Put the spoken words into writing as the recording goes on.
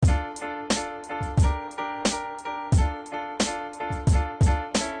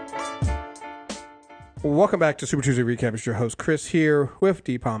Welcome back to Super Tuesday Recap. It's your host Chris here with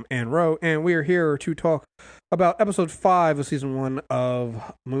Deepam and Ro, and we are here to talk about episode 5 of season 1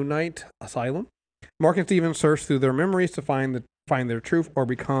 of Moon Knight Asylum. Mark and Steven search through their memories to find their truth or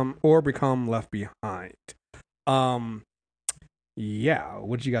become left behind. Yeah,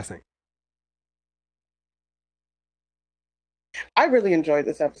 what did you guys think? I really enjoyed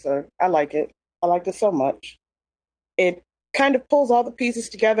this episode. I like it. I liked it so much. It kind of pulls all the pieces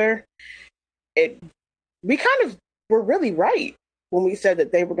together. We kind of were really right when we said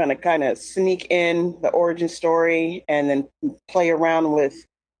that they were going to kind of sneak in the origin story and then play around with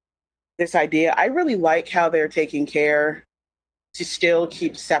this idea. I really like how they're taking care to still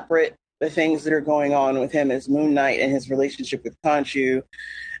keep separate the things that are going on with him as Moon Knight and his relationship with Khonshu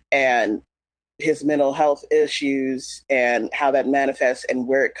and his mental health issues and how that manifests and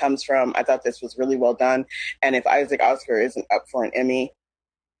where it comes from. I thought this was really well done. And if Isaac Oscar isn't up for an Emmy,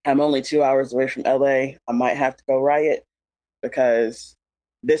 I'm only 2 hours away from LA. I might have to go riot because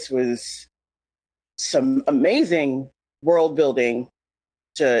this was some amazing world building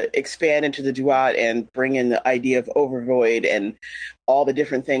to expand into the Duat and bring in the idea of Overvoid and all the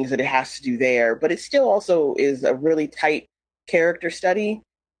different things that it has to do there. But it still also is a really tight character study.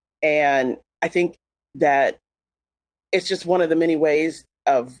 And I think that it's just one of the many ways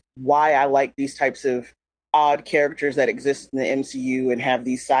of why I like these types of odd characters that exist in the MCU and have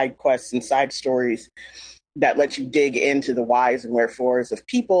these side quests and side stories that let you dig into the whys and wherefores of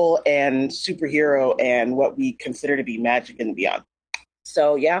people and superhero and what we consider to be magic and beyond.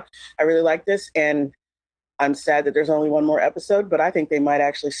 So yeah, I really like this, and I'm sad that there's only one more episode, but I think they might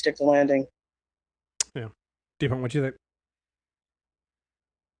actually stick the landing. Yeah. Deepak, what do you think?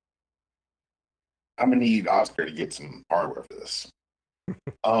 I'm gonna need Oscar to get some hardware for this.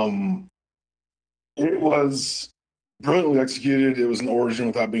 It was brilliantly executed. It was an origin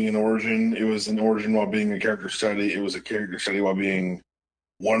without being an origin. It was an origin while being a character study. It was a character study while being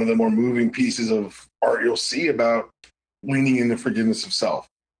one of the more moving pieces of art you'll see about leaning into forgiveness of self.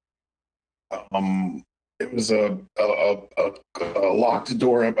 It was a locked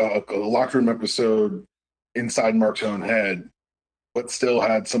door, a locked room episode inside Mark's own head, but still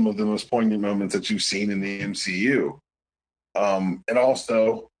had some of the most poignant moments that you've seen in the MCU. And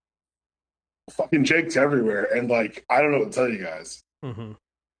also, fucking Jake's everywhere. And, like, I don't know what to tell you guys. Mm-hmm.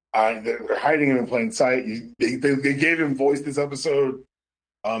 They're hiding him in plain sight. They gave him voice this episode.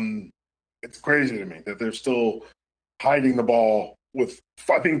 It's crazy to me that they're still hiding the ball with,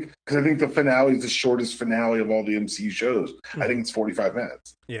 I think the finale is the shortest finale of all the MCU shows. Mm-hmm. I think it's 45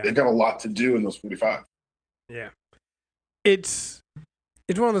 minutes. Yeah. They've got a lot to do in those 45. Yeah. It's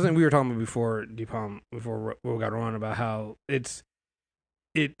one of those things we were talking about before, Deepam, before we got on, about how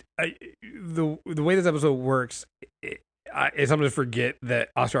the way this episode works, it's something to forget that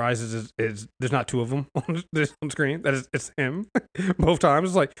Oscar Isaac is there's not two of them on screen. That it's him both times.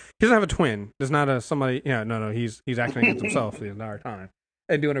 It's like he doesn't have a twin. There's not somebody. Yeah, no. He's acting against himself the entire time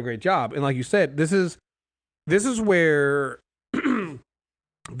and doing a great job. And like you said, this is where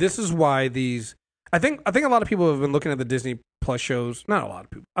this is why these. I think a lot of people have been looking at the Disney Plus shows. Not a lot of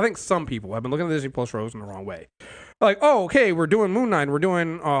people. I think some people have been looking at the Disney Plus shows in the wrong way. Like, oh, okay, we're doing Moon Knight, we're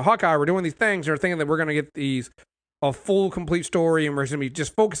doing Hawkeye, we're doing these things. They're thinking that we're going to get a full, complete story, and we're going to be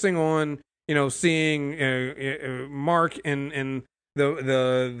just focusing on, seeing Mark and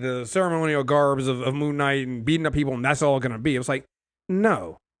the ceremonial garbs of Moon Knight and beating up people, and that's all going to be. It was like,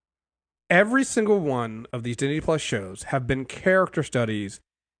 no. Every single one of these Disney Plus shows have been character studies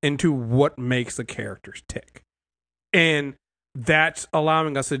into what makes the characters tick. And that's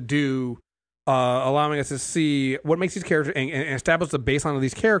allowing us to see what makes these characters and establish the baseline of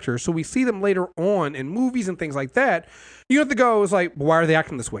these characters. So we see them later on in movies and things like that. You have to go, it's like, why are they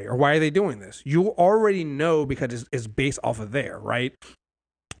acting this way? Or why are they doing this? You already know because it's based off of there, right?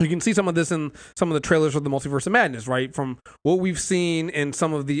 You can see some of this in some of the trailers of the Multiverse of Madness, right? From what we've seen in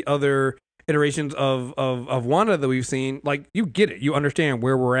some of the other iterations of Wanda that we've seen, like, you get it. You understand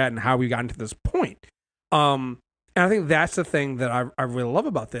where we're at and how we got to this point. And I think that's the thing that I really love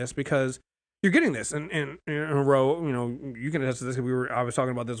about this, because you're getting this in a row. You can attest to this. I was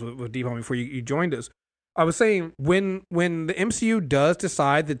talking about this with Deepam before you joined us. I was saying when the MCU does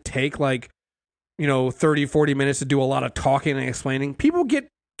decide to take 30, 40 minutes to do a lot of talking and explaining, people get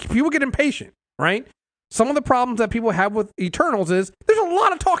impatient, right? Some of the problems that people have with Eternals is there's a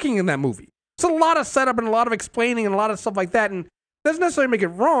lot of talking in that movie. It's a lot of setup and a lot of explaining and a lot of stuff like that, and doesn't necessarily make it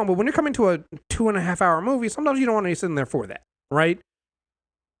wrong, but when you're coming to a 2.5 hour movie, sometimes you don't want to be sitting there for that, right?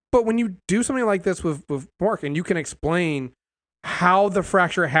 But when you do something like this with Mark, and you can explain how the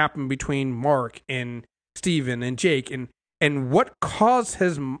fracture happened between Mark and Steven and Jake, and what caused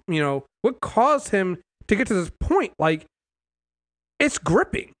him to get to this point, like, it's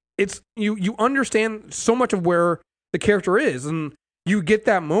gripping. It's you understand so much of where the character is, and you get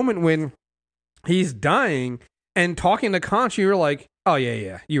that moment when he's dying and talking to Khonshu, you're like, oh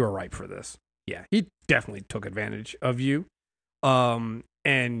yeah, you were right for this. Yeah, he definitely took advantage of you.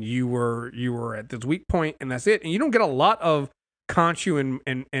 And you were at this weak point, and that's it. And you don't get a lot of Khonshu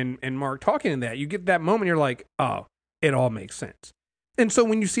and Mark talking in that. You get that moment, you're like, oh, it all makes sense. And so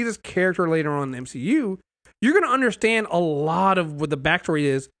when you see this character later on in the MCU, you're going to understand a lot of what the backstory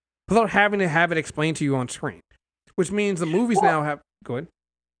is without having to have it explained to you on screen. Which means the movies now have. Go ahead.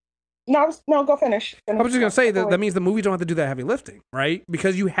 No, go finish. I was just going to say that means the movies don't have to do that heavy lifting, right?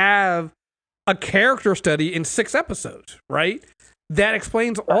 Because you have a character study in 6 episodes, right? That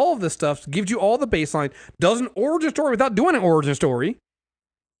explains all of this stuff, gives you all the baseline, does an origin story without doing an origin story,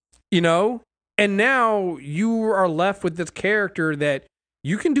 you know? And now you are left with this character that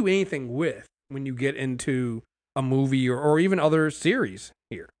you can do anything with when you get into a movie or even other series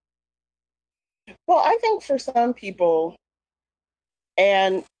here. Well, I think for some people,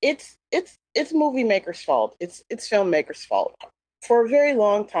 and it's movie makers' fault. It's filmmakers' fault. For a very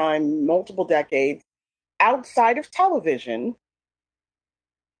long time, multiple decades, outside of television,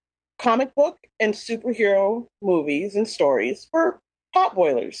 comic book and superhero movies and stories were pot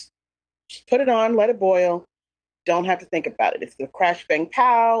boilers. Just put it on, let it boil. Don't have to think about it. It's the crash, bang,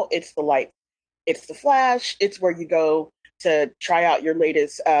 pow. It's the light. It's the flash. It's where you go to try out your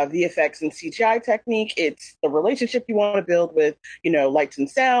latest VFX and CGI technique. It's the relationship you want to build with, lights and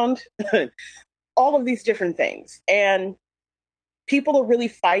sound, all of these different things. And people are really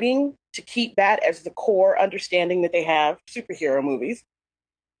fighting to keep that as the core understanding that they have superhero movies,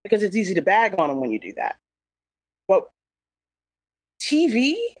 because it's easy to bag on them when you do that. But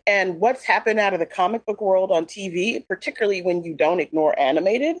TV and what's happened out of the comic book world on TV, particularly when you don't ignore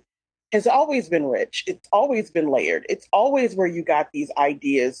animated, has always been rich. It's always been layered. It's always where you got these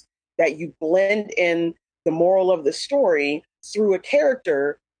ideas that you blend in the moral of the story through a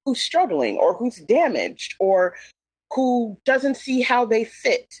character who's struggling or who's damaged or who doesn't see how they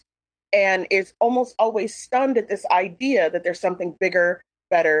fit and is almost always stunned at this idea that there's something bigger,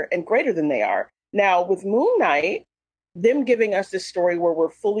 better, and greater than they are. Now, with Moon Knight, them giving us this story where we're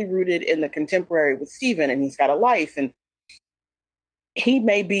fully rooted in the contemporary with Steven, and he's got a life, and he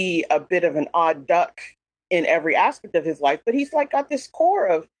may be a bit of an odd duck in every aspect of his life, but he's like got this core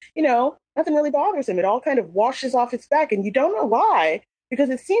of, nothing really bothers him. It all kind of washes off his back, and you don't know why, because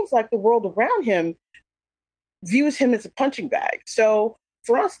it seems like the world around him views him as a punching bag. So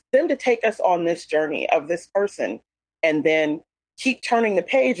for them to take us on this journey of this person and then keep turning the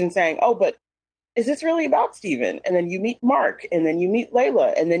page and saying, oh, but is this really about Steven? And then you meet Mark, and then you meet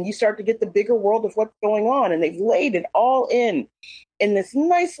Layla, and then you start to get the bigger world of what's going on. And they've laid it all in this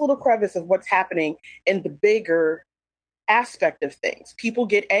nice little crevice of what's happening in the bigger aspect of things. People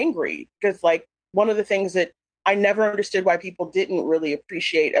get angry because, like, one of the things that I never understood why people didn't really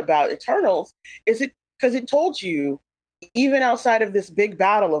appreciate about Eternals is it because it told you, even outside of this big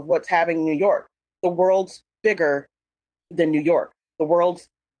battle of what's happening in New York, the world's bigger than New York. The world's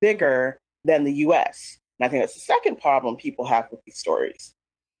bigger than the US. And I think that's the second problem people have with these stories.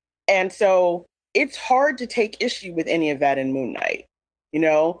 And so it's hard to take issue with any of that in Moon Knight.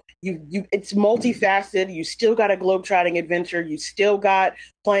 It's multifaceted. You still got a globetrotting adventure. You still got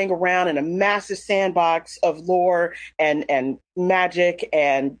playing around in a massive sandbox of lore and magic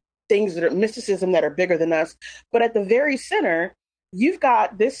and things that are mysticism that are bigger than us. But at the very center, you've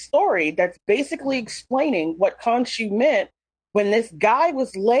got this story that's basically explaining what Khonshu meant when this guy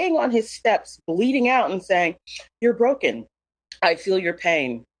was laying on his steps, bleeding out and saying, "You're broken. I feel your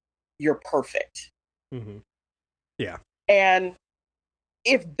pain. You're perfect." Mm-hmm. Yeah. And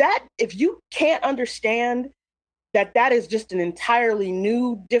if you can't understand that is just an entirely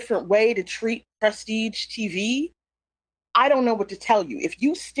new, different way to treat prestige TV, I don't know what to tell you. If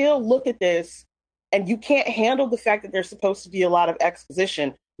you still look at this and you can't handle the fact that there's supposed to be a lot of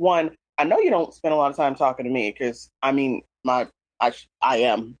exposition, one, I know you don't spend a lot of time talking to me because, I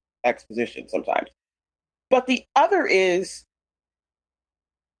am exposition sometimes. But the other is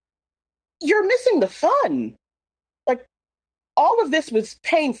you're missing the fun. Like, all of this was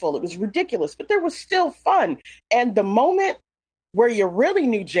painful. It was ridiculous, but there was still fun. And the moment where you really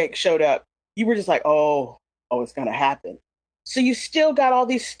knew Jake showed up, you were just like, oh, it's going to happen. So you still got all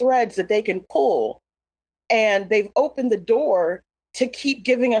these threads that they can pull. And they've opened the door to keep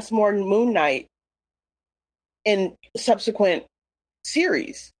giving us more Moon Knight in subsequent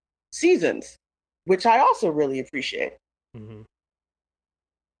seasons, which I also really appreciate. Mm-hmm.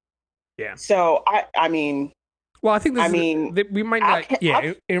 Yeah. So I mean, Well, I think this I is, mean, we might not.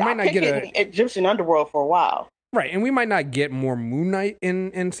 It might not get in Egyptian underworld for a while. right, and we might not get more Moon Knight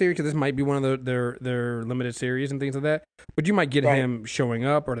in series because this might be one of their limited series and things like that. But you might get him showing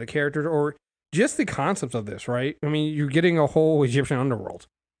up, or the characters, or just the concepts of this, right? I mean, you're getting a whole Egyptian underworld,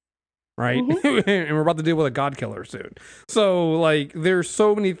 right? Mm-hmm. And we're about to deal with a god killer soon. So, like, there's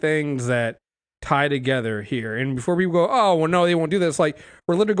so many things that tie together here. And before people go, oh, well, no, they won't do this. Like,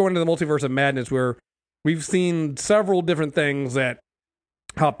 we're literally going into the multiverse of madness where we've seen several different things that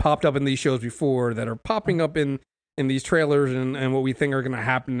have popped up in these shows before that are popping up in these trailers and what we think are going to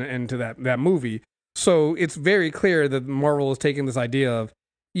happen into that movie. So it's very clear that Marvel is taking this idea of,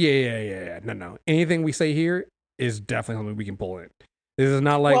 no. Anything we say here is definitely something we can pull in. This is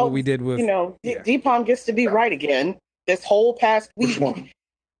not like what we did with... Deepon gets to be right again. This whole past week. Which one?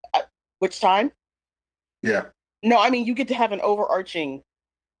 Which time? Yeah. No, I mean, you get to have an overarching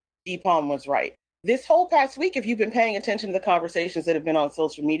Deepon was right. This whole past week, if you've been paying attention to the conversations that have been on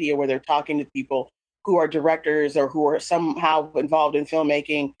social media where they're talking to people who are directors or who are somehow involved in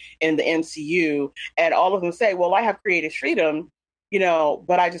filmmaking in the MCU, and all of them say, well, I have creative freedom,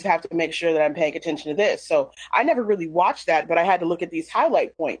 but I just have to make sure that I'm paying attention to this. So I never really watched that, but I had to look at these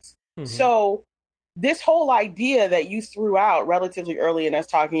highlight points. Mm-hmm. So this whole idea that you threw out relatively early in us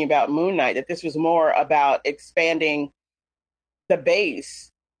talking about Moon Knight, that this was more about expanding the base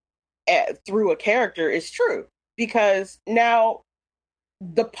through a character is true, because now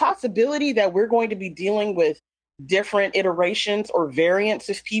the possibility that we're going to be dealing with different iterations or variants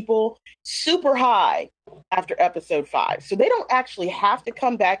of people super high after episode 5. So they don't actually have to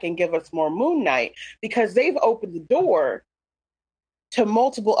come back and give us more Moon Knight because they've opened the door to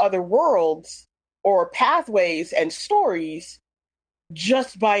multiple other worlds or pathways and stories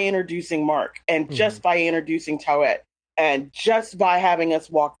just by introducing Mark and just by introducing Tawet and just by having us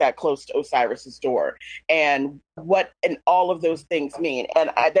walk that close to Osiris's door and what and all of those things mean. And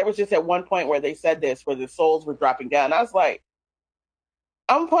there was just at one point where they said this, where the souls were dropping down. I was like,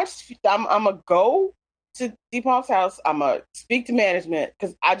 I'm gonna go to Deepon's house. I'm gonna speak to management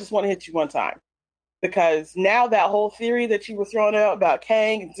because I just want to hit you one time. Because now that whole theory that you were throwing out about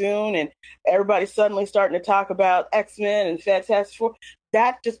Kang and Dune and everybody suddenly starting to talk about X-Men and Fantastic Four,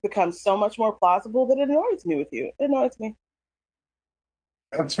 that just becomes so much more plausible that it annoys me with you. It annoys me.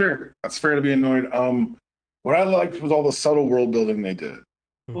 That's fair. That's fair to be annoyed. What I liked was all the subtle world building they did.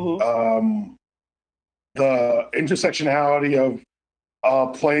 Mm-hmm. The intersectionality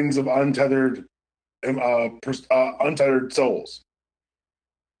of planes of untethered souls.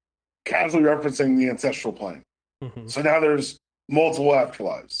 Casually referencing the ancestral plane. Mm-hmm. So now there's multiple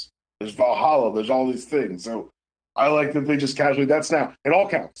afterlives. There's Valhalla. There's all these things. So I like that they just casually, that's now, it all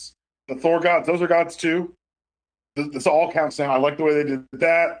counts. The Thor gods, those are gods too. This all counts now. I like the way they did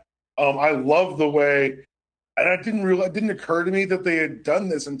that. I love the way, and it didn't occur to me that they had done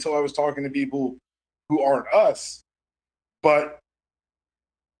this until I was talking to people who aren't us. But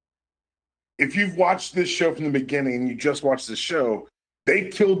if you've watched this show from the beginning and you just watched this show, they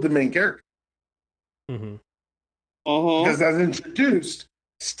killed the main character. Mm-hmm. Uh-huh. Because as introduced,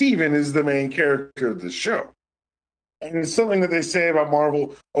 Steven is the main character of the show. And it's something that they say about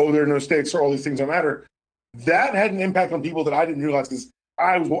Marvel, oh, there are no stakes or all these things don't matter. That had an impact on people that I didn't realize because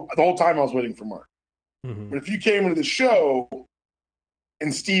the whole time I was waiting for Mark. Mm-hmm. But if you came into the show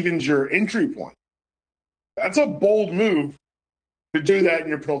and Steven's your entry point, that's a bold move to do that in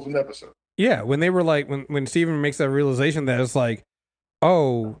your penultimate episode. Yeah, when they were like, when Steven makes that realization that it's like,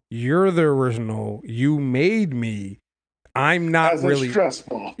 oh, you're the original. You made me. I'm not As really a stress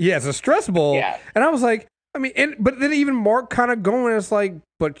ball. Yeah, it's a stress ball. Yeah. And I was like, I mean, but then even Mark kind of going, it's like,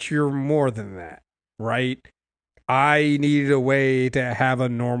 but you're more than that, right? I needed a way to have a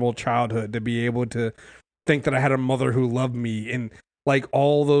normal childhood, to be able to think that I had a mother who loved me and like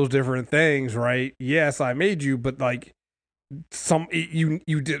all those different things, right? Yes, I made you, but like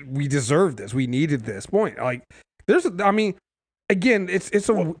we deserved this. We needed this point. Like again,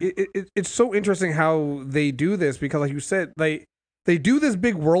 it's so interesting how they do this because, like you said, they do this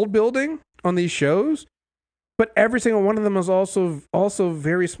big world building on these shows, but every single one of them is also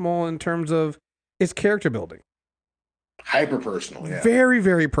very small in terms of its character building. Hyper personal, yeah. Very,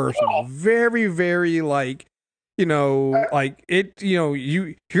 very personal. Very, very like like it.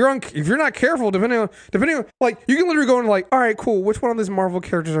 If you're not careful, depending on like you can literally go and like, all right, cool. Which one of these Marvel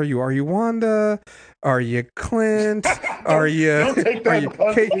characters are you? Are you Wanda? Are you Clint? Are you? Don't take that. Are you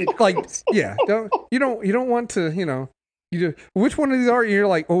Kate? Like, yeah. You don't want to. You do. Which one of these are you? You're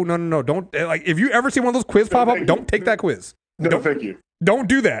like, oh no, don't. Like, if you ever see one of those quiz pop up, don't take that quiz. No, thank you. Don't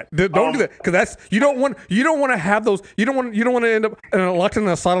do that. Don't do that, because that's you don't want to have those. You don't want to end up in an elected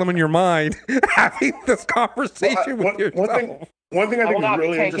asylum in your mind having this conversation with yourself. One thing I think is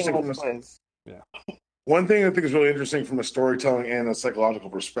really interesting one thing I think is really interesting from a storytelling and a psychological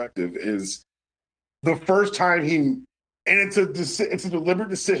perspective is the first time and it's a deliberate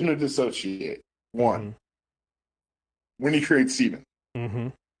decision to dissociate. One, when he creates Steven. Mm-hmm.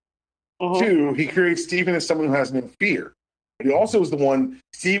 Two, he creates Steven as someone who has no fear. But he also is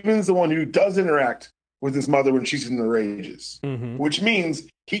Steven's the one who does interact with his mother when she's in the rages. Which means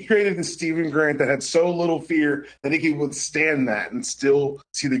he created a Steven Grant that had so little fear that he could withstand that and still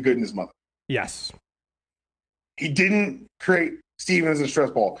see the good in his mother. Yes. He didn't create Steven as a stress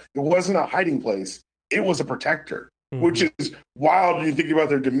ball. It wasn't a hiding place. It was a protector, which is wild when you think about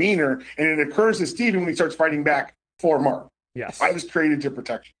their demeanor. And it occurs to Steven when he starts fighting back for Mark. Yes. I was created to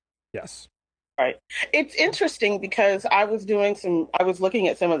protect you. Yes. Right. It's interesting because I was looking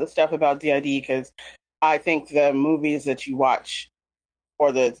at some of the stuff about DID because I think the movies that you watch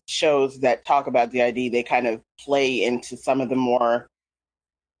or the shows that talk about DID, they kind of play into some of the more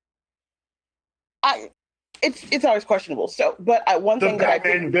it's always questionable. So, but one thing that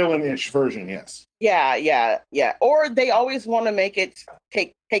Batman villain-ish version, yes. Yeah. Or they always want to make it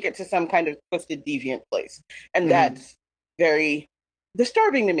take it to some kind of twisted, deviant place, and that's very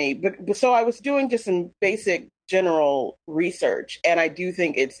disturbing to me. But so I was doing just some basic general research, and I do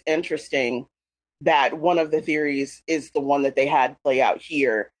think it's interesting that one of the theories is the one that they had play out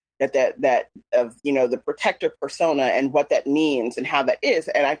here. That of the protector persona and what that means and how that is,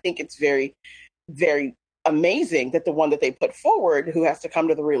 and I think it's very, very amazing that the one that they put forward, who has to come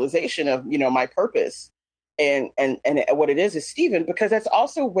to the realization of my purpose and what it is Steven, because that's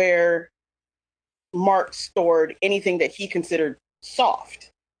also where Mark stored anything that he considered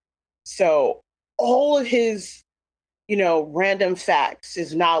soft. So all of his random facts,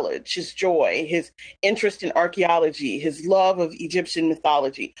 his knowledge, his joy, his interest in archaeology, his love of Egyptian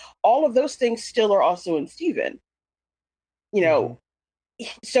mythology, all of those things still are also in Steven.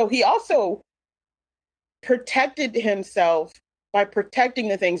 So he also protected himself by protecting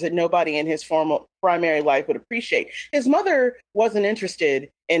the things that nobody in his formal primary life would appreciate. His mother wasn't interested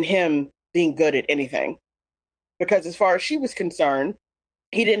in him being good at anything because as far as she was concerned,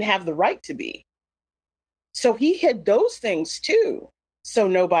 he didn't have the right to be. So he hid those things too, so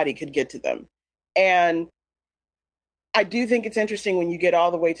nobody could get to them. And I do think it's interesting when you get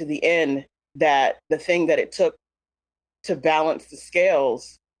all the way to the end that the thing that it took to balance the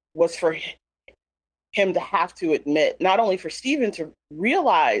scales was for him to have to admit, not only for Steven to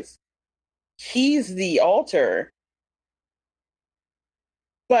realize he's the alter,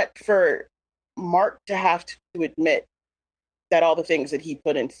 but for Mark to have to admit that all the things that he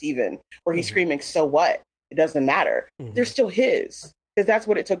put in Steven, where he's screaming, so what? It doesn't matter. They're still his. Because that's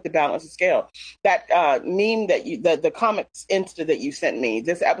what it took to balance the scale. That meme that the comics Insta that you sent me,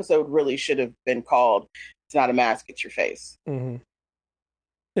 this episode really should have been called "It's Not a Mask, It's Your Face."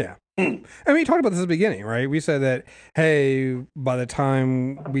 Yeah. And we talked about this at the beginning, right? We said that, hey, by the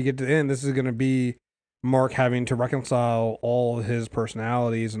time we get to the end, this is going to be Mark having to reconcile all of his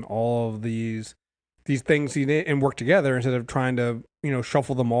personalities and all of these things he did and work together instead of trying to,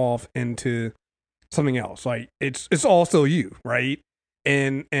 shuffle them off into something else. Like it's all still you, right?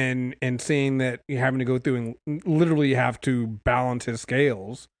 And seeing that you're having to go through and literally have to balance his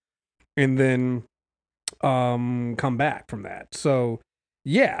scales and then come back from that. So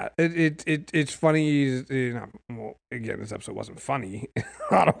yeah, it's funny. Well, again, this episode wasn't funny in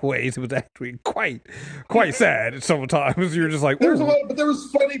a lot of ways. It was actually quite sad. Sometimes you're just like, there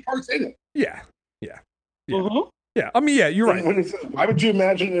was funny parts in it. Yeah. Yeah, I mean, yeah, you're right. When he says, why would you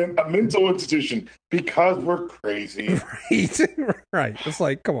imagine a mental institution? Because we're crazy. Right. It's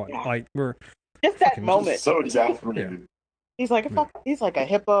like, come on, like we're just that moment. So exasperated. Yeah. He's like a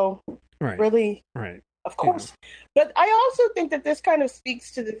hippo. Right. Really? Right. Of course. Yeah. But I also think that this kind of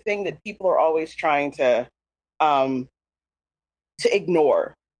speaks to the thing that people are always trying to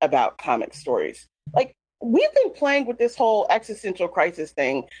ignore about comic stories. Like, we've been playing with this whole existential crisis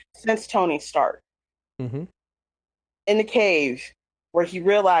thing since Tony Stark. In the cave, where he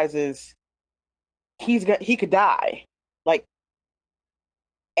realizes he could die, like,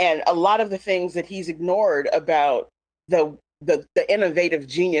 and a lot of the things that he's ignored about the innovative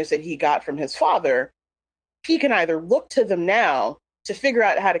genius that he got from his father, he can either look to them now to figure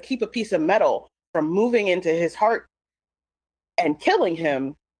out how to keep a piece of metal from moving into his heart and killing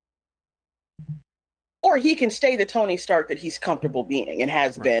him, or he can stay the Tony Stark that he's comfortable being and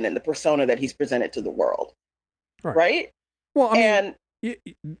has been, and the persona that he's presented to the world. Right? Well, I mean,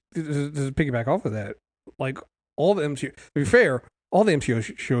 to piggyback off of that, like all the MCU, to be fair, all the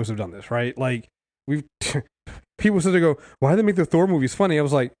MCU shows have done this, right? Like we've people said to go, why do they make the Thor movies funny? I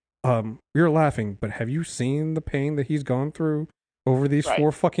was like, you're laughing, but have you seen the pain that he's gone through over these Right.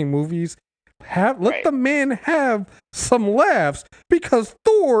 4 fucking movies? Let Right. the man have some laughs, because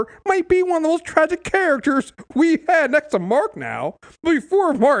Thor might be one of the most tragic characters we had next to Mark now. But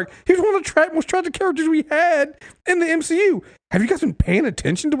before Mark, he was one of the most tragic characters we had in the MCU. Have you guys been paying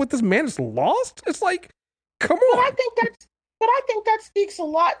attention to what this man has lost? It's like, come But on. I think that speaks a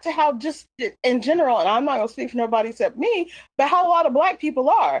lot to how, just in general, and I'm not going to speak for nobody except me, but how a lot of Black people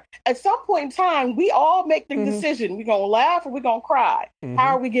are. At some point in time, we all make the decision: we're going to laugh or we're going to cry.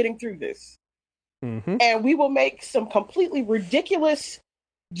 How are we getting through this? And we will make some completely ridiculous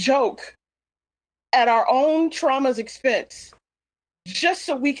joke at our own trauma's expense, just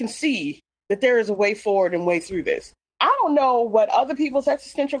so we can see that there is a way forward and way through this. I don't know what other people's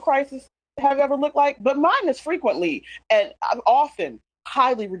existential crisis have ever looked like, but mine is frequently and often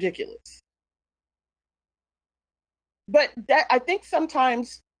highly ridiculous. But that, I think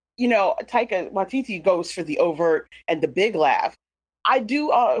sometimes, Taika Waititi goes for the overt and the big laugh. I do,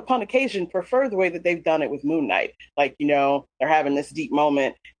 upon occasion, prefer the way that they've done it with Moon Knight. Like, they're having this deep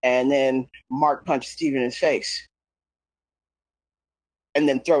moment, and then Mark punches Steve in his face and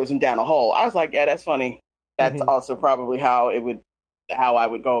then throws him down a hole. I was like, yeah, that's funny. That's also probably how I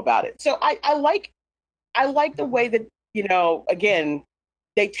would go about it. So I like the way that, again,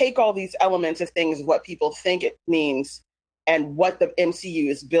 they take all these elements of things, what people think it means and what the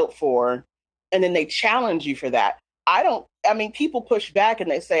MCU is built for, and then they challenge you for that. People push back and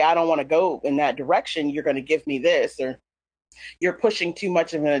they say, I don't want to go in that direction. You're going to give me this, or you're pushing too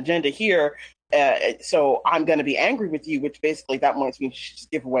much of an agenda here. So I'm going to be angry with you, which basically that means you should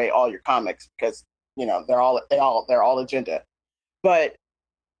just give away all your comics, because, they're all agenda. But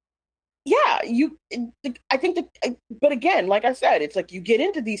yeah, I think that, but again, like I said, it's like you get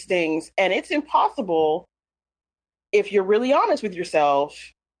into these things and it's impossible, if you're really honest with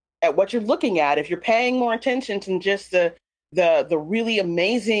yourself at what you're looking at, if you're paying more attention to just the really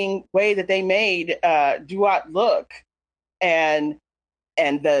amazing way that they made Duat look, and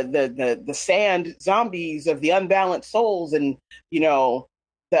the sand zombies of the unbalanced souls, and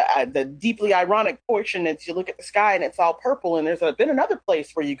the deeply ironic portion that you look at the sky and it's all purple, and there's been another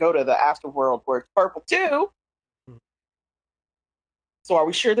place where you go to the afterworld where it's purple too. So are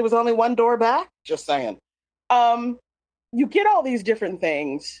we sure there was only one door back? Just saying. You get all these different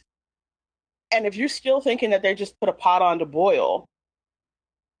things, and if you're still thinking that they just put a pot on to boil,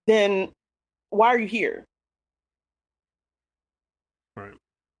 then why are you here?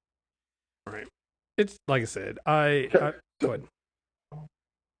 Right. It's like I said, go ahead.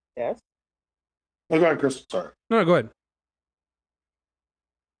 Yes. Oh, go ahead, Chris. Sorry. No, go ahead.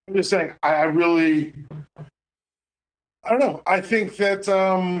 I'm just saying, I don't know. I think that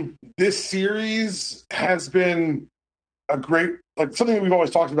this series has been a great, like, something that we've always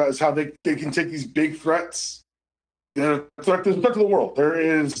talked about is how they can take these big threats. There's a threat to the world. There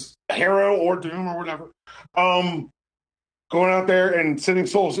is Harrow or Doom or whatever. Going out there and sending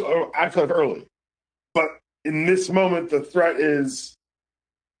souls actually early. But in this moment, the threat is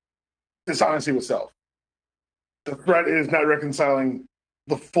dishonesty with self. The threat is not reconciling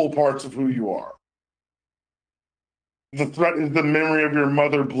the full parts of who you are. The threat is the memory of your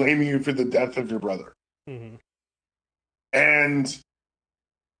mother blaming you for the death of your brother. And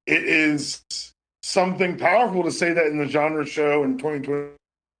it is something powerful to say that in the genre show in 2020.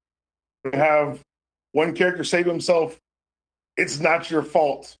 Have one character say to himself, it's not your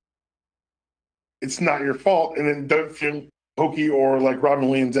fault. It's not your fault. And then don't feel hokey or like Robin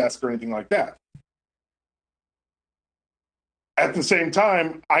Williams-esque or anything like that. At the same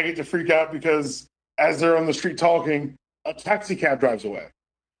time, I get to freak out because as they're on the street talking, a taxi cab drives away.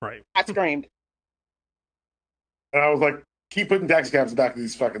 Right. I screamed. And I was like, keep putting taxi cabs back of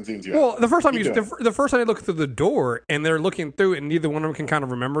these fucking scenes. Well, the first time they look through the door and they're looking through it, and neither one of them can kind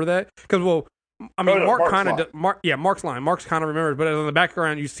of remember that. Because, Mark kind of, Mark's line. Mark's kind of remembers, but in the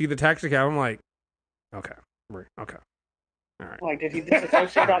background, you see the taxi cab. I'm like, okay. All right. Like, did he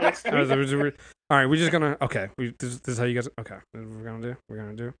disassociate on this? All right, we're just gonna, okay. This is how you guys, okay. This is what we're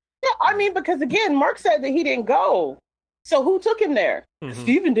gonna do. Yeah, because again, Mark said that he didn't go. So who took him there?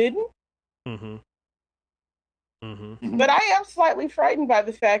 Steven didn't. But I am slightly frightened by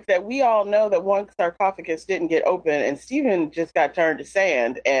the fact that we all know that one sarcophagus didn't get open and Steven just got turned to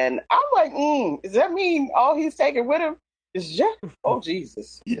sand. And I'm like, does that mean all he's taking with him is just, oh,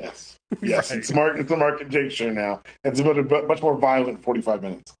 Jesus. Yes. Right. It's the Mark and Jake show now. It's about a much more violent 45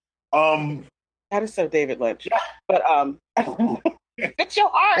 minutes. That is so David Lynch. But, fix your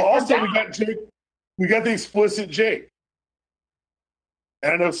heart. Well, also, we got the explicit Jake.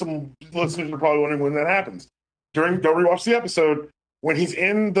 And I know some listeners are probably wondering when that happens. Don't rewatch the episode when he's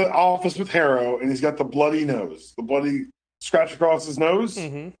in the office with Harrow and he's got the bloody nose, the bloody scratch across his nose.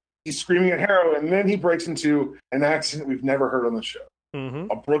 Mm-hmm. He's screaming at Harrow, and then he breaks into an accent we've never heard on the show,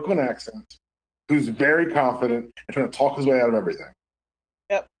 Mm-hmm. a Brooklyn accent, who's very confident and trying to talk his way out of everything.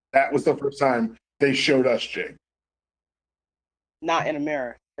 Yep. That was the first time they showed us Jake. Not in a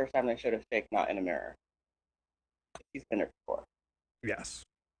mirror. First time they showed us Jake, not in a mirror. He's been there before. Yes.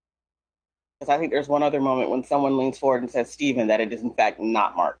 Because I think there's one other moment when someone leans forward and says Steven, that it is in fact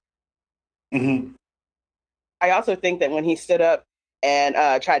not Mark. Mm-hmm. I also think that when he stood up and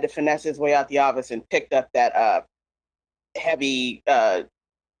tried to finesse his way out the office and picked up that heavy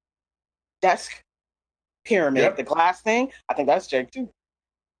desk pyramid, the glass thing, I think that's Jake too.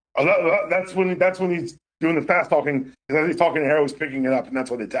 Oh, that's when he's doing the fast talking. As he's talking to Harrow, he's picking it up, and that's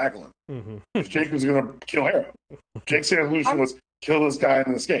why they tackle him. Mm-hmm. Jake was going to kill Harrow. Jake's solution was kill this guy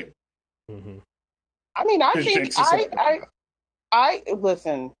and escape. Mm-hmm. I mean, I think I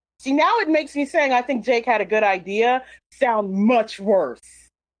listen. See, now it makes me saying I think Jake had a good idea sound much worse.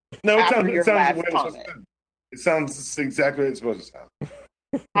 No, it sounds it sounds exactly what it's supposed to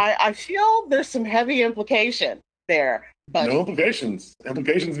sound. I feel there's some heavy implication there. But no implications.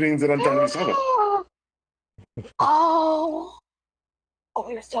 Implications means that I'm trying to be subtle. Oh,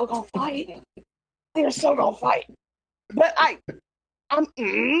 we're still gonna fight. We're still gonna fight. But I'm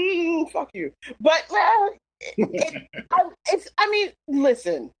fuck you. But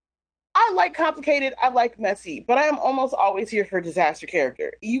listen. I like complicated. I like messy. But I am almost always here for a disaster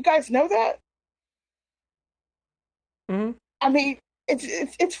character. You guys know that? Mm-hmm. I mean,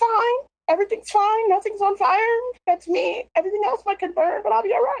 it's fine. Everything's fine. Nothing's on fire. That's me. Everything else might get burned, but I'll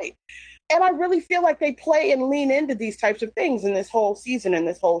be all right. And I really feel like they play and lean into these types of things in this whole season and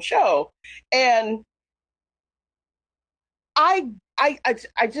this whole show. And I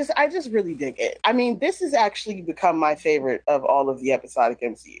just really dig it. I mean, this has actually become my favorite of all of the episodic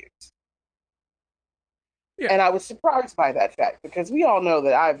MCUs. Yeah. And I was surprised by that fact because we all know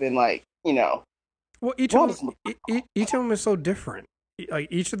that I've been like, well, each of them is so different. Like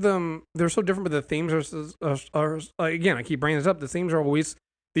each of them, they're so different, but the themes are again, I keep bringing this up. The themes are always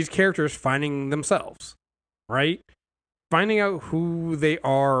these characters finding themselves, right? Finding out who they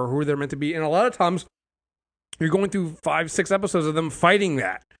are, who they're meant to be, and a lot of times you're going through 5-6 episodes of them fighting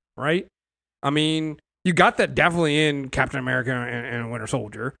that, right? I mean, you got that definitely in Captain America and Winter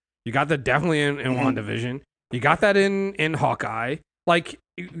Soldier. You got that definitely in WandaVision. You got that in Hawkeye. Like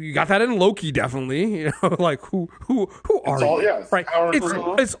you got that in Loki, definitely. Like who are you? Yeah, right?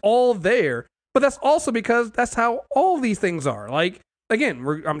 It's all there, but that's also because that's how all these things are. Like again,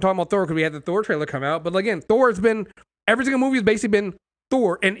 I'm talking about Thor because we had the Thor trailer come out, but again, Thor has been every single movie has basically been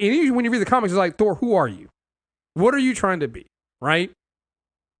Thor, and when you read the comics, it's like Thor, who are you? What are you trying to be? Right?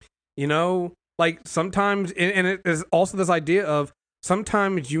 Like sometimes, and it is also this idea of.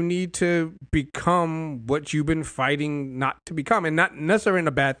 Sometimes you need to become what you've been fighting not to become, and not necessarily in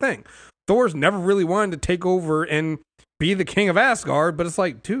a bad thing. Thor's never really wanted to take over and be the king of Asgard, but it's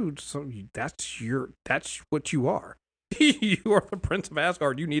like, dude, so that's what you are. You are the prince of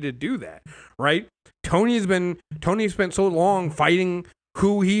Asgard. You need to do that, right? Tony spent so long fighting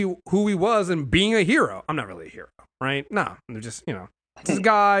who he was and being a hero. I'm not really a hero, right? No, I'm just this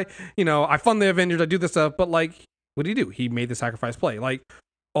guy. I fund the Avengers. I do this stuff, but like. What did he do? He made the sacrifice play. Like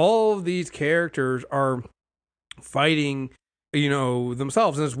all of these characters are fighting,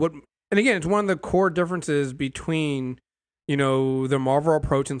 themselves, and again, it's one of the core differences between, the Marvel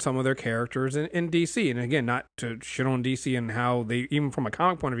approach and some of their characters in DC. And again, not to shit on DC and how they, even from a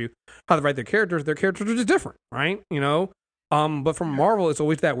comic point of view, how they write their characters are just different, right? But from Marvel, it's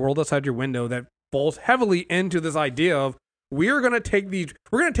always that world outside your window that falls heavily into this idea of we're gonna take these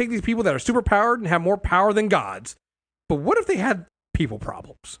people that are super powered and have more power than gods. But what if they had people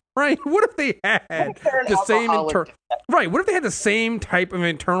problems, right? What if they had the same right? What if they had the same type of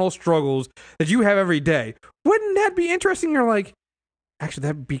internal struggles that you have every day? Wouldn't that be interesting? You're like, actually,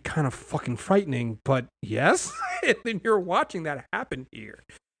 that'd be kind of fucking frightening. But yes, and then you're watching that happen here.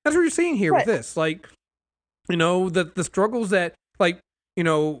 That's what you're seeing here with this, like, the struggles that, like,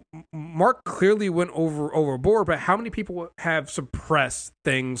 Mark clearly went overboard. But how many people have suppressed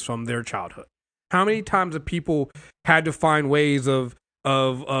things from their childhood? How many times have people had to find ways of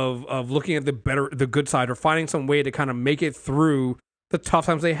looking at the good side or finding some way to kind of make it through the tough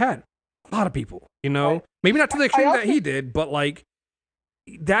times they had? A lot of people, maybe not to the extreme that he did, but like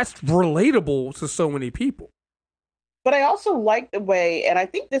that's relatable to so many people. But I also like the way, and I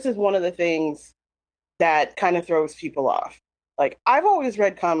think this is one of the things that kind of throws people off. Like, I've always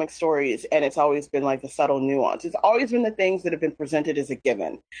read comic stories, and it's always been like the subtle nuance. It's always been the things that have been presented as a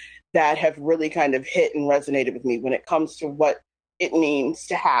given that have really kind of hit and resonated with me when it comes to what it means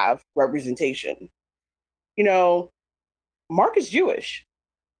to have representation. You know, Mark is Jewish,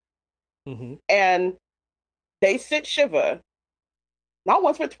 Mm-hmm. and they sit Shiva not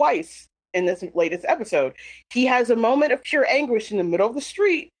once but twice in this latest episode. He has a moment of pure anguish in the middle of the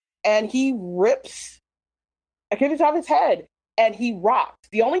street, and he rips a kid off his head, and he rocks.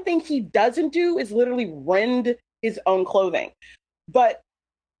 The only thing he doesn't do is literally rend his own clothing. But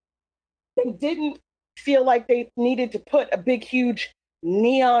they didn't feel like they needed to put a big, huge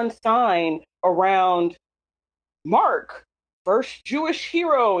neon sign around Mark, first Jewish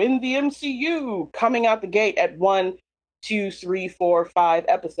hero in the MCU, coming out the gate at 1, 2, 3, 4, 5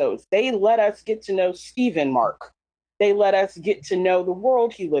 episodes. They let us get to know Stephen Mark. They let us get to know the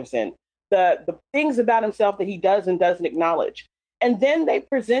world he lives in, the things about himself that he does and doesn't acknowledge. And then they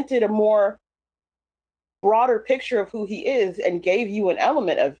presented a more broader picture of who he is and gave you an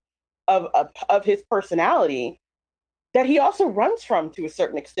element of his personality that he also runs from to a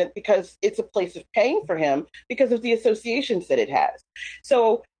certain extent because it's a place of pain for him because of the associations that it has.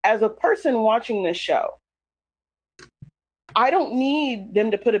 So as a person watching this show, I don't need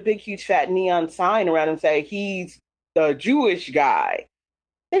them to put a big, huge, fat neon sign around and say he's the Jewish guy.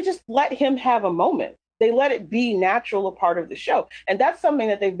 They just let him have a moment. They let it be natural, a part of the show. And that's something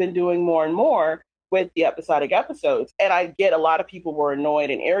that they've been doing more and more with the episodic episodes. And I get a lot of people were annoyed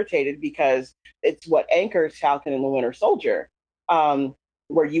and irritated because it's what anchors Falcon and the Winter Soldier,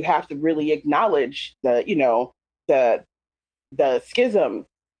 where you have to really acknowledge the schism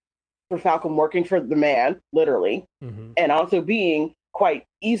for Falcon working for the man, literally, Mm-hmm. and also being quite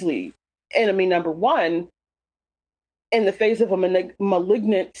easily enemy number one in the face of a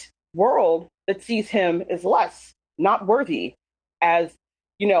malignant world that sees him as less, not worthy, as,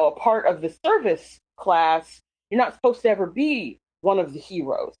 a part of the service class. You're not supposed to ever be one of the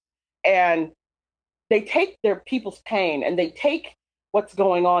heroes. And they take their people's pain and they take what's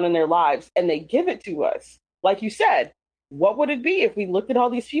going on in their lives and they give it to us. Like you said, what would it be if we looked at all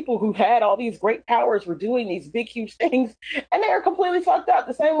these people who had all these great powers, were doing these big, huge things, and they are completely fucked up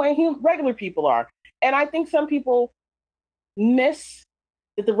the same way regular people are? And I think some people miss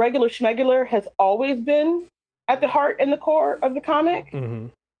that the regular schmegular has always been at the heart and the core of the comic. Mm-hmm.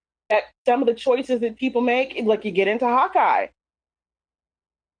 That some of the choices that people make, like you get into Hawkeye,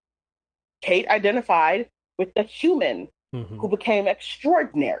 Kate identified with the human Mm-hmm. who became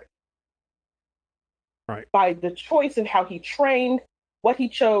extraordinary. Right. By the choice of how he trained, what he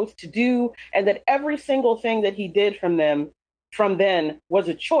chose to do, and that every single thing that he did from then was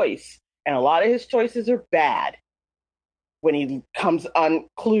a choice. And a lot of his choices are bad when he comes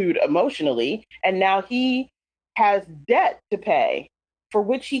unglued emotionally. And now he has debt to pay for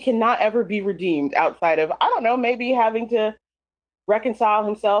which he cannot ever be redeemed outside of, I don't know, maybe having to reconcile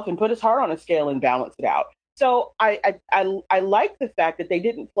himself and put his heart on a scale and balance it out. So I like the fact that they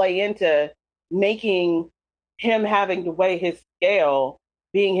didn't play into making him having to weigh his scale,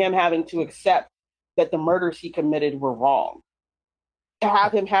 being him having to accept that the murders he committed were wrong. To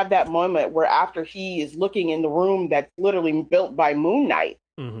have him have that moment where after he is looking in the room that's literally built by Moon Knight,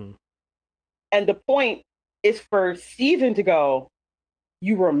 Mm-hmm. and the point is for Steven to go,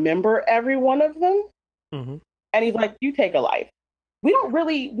 you remember every one of them? Mm-hmm. And he's like, you take a life. We don't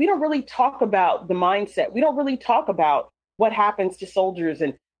really talk about the mindset. We don't really talk about what happens to soldiers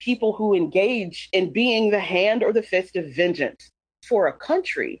and people who engage in being the hand or the fist of vengeance for a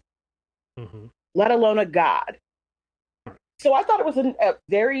country, Mm-hmm. let alone a god. So I thought it was a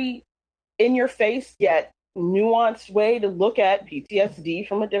very in-your-face yet nuanced way to look at PTSD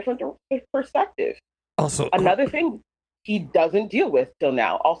from a different perspective. Also, Another thing he doesn't deal with till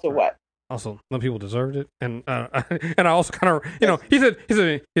now. Also, what? Also, some people deserved it, and and I also kind of, he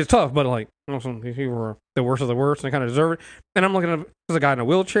said he's tough, but like, also these people were the worst of the worst, and they kind of deserve it. And I'm looking at there's a guy in a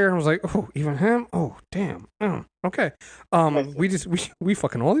wheelchair, and I was like, oh, even him? Oh, damn. Okay. We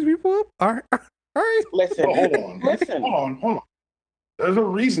fucking all these people up. All right. Listen, Oh, hold on. listen. Hold on. There's a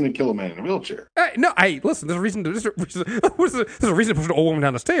reason to kill a man in a wheelchair. Listen. There's a reason to. There's a reason to push an old woman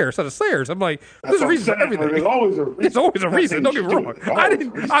down the stairs. Set of stairs. I'm like, there's a reason for everything. There's always a reason. It's always a reason. Don't get me wrong.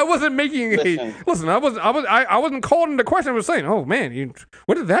 I wasn't making a. Listen, I wasn't calling into question. I was saying, oh man,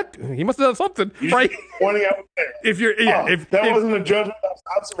 what did that do? He must have done something, right? Pointing out there. If you're, if that wasn't a judgment, that's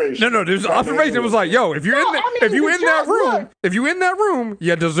observation. No, there's an observation. It was like, yo, if you're if you in that room,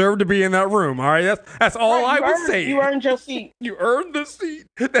 you deserve to be in that room. All right, that's all I was saying. You earned your seat. You earned the seat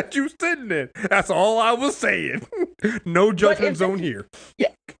that you sitting in. That's all I was saying. No judgment zone here. Yeah,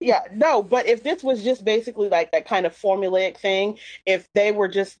 Yeah, no, but if this was just basically like that kind of formulaic thing, if they were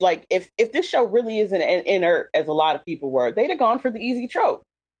just like, if this show really isn't inert as a lot of people were, they'd have gone for the easy trope.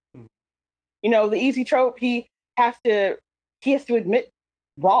 The easy trope, has to he has to admit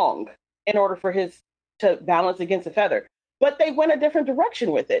wrong in order for his to balance against a feather. But they went a different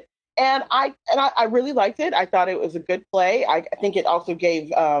direction with it. And I really liked it. I thought it was a good play. I think it also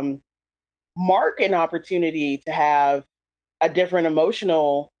gave Mark an opportunity to have a different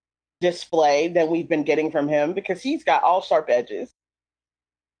emotional display than we've been getting from him because he's got all sharp edges.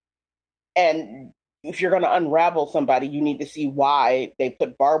 And if you're going to unravel somebody, you need to see why they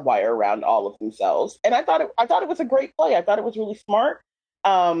put barbed wire around all of themselves. And I thought it was a great play. I thought it was really smart.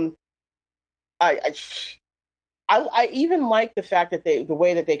 Um, I, I even like the fact that the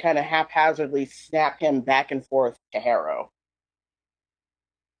way that they kind of haphazardly snap him back and forth to Harrow.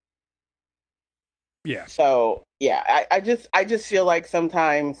 Yeah. So yeah, I just feel like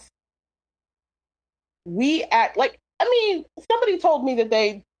sometimes we act like, I mean, somebody told me that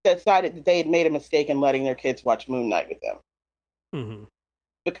they decided that they had made a mistake in letting their kids watch Moon Knight with them Mm-hmm.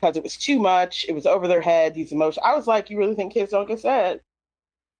 because it was too much. It was over their head. These emotions. I was like, you really think kids don't get sad?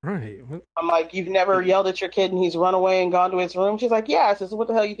 Right. I'm like, you've never yelled at your kid and he's run away and gone to his room? She's like, yeah. I said, so what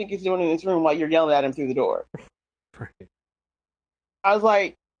the hell you think he's doing in his room while you're yelling at him through the door? Right. I was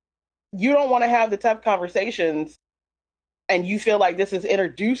like, you don't want to have the tough conversations and you feel like this is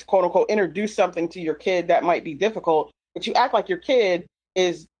introduced, quote unquote, introduce something to your kid that might be difficult, but you act like your kid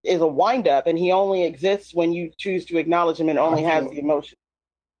is a wind up and he only exists when you choose to acknowledge him and only has the emotion.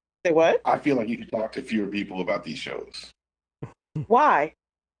 Say what? I feel like you should talk to fewer people about these shows. Why?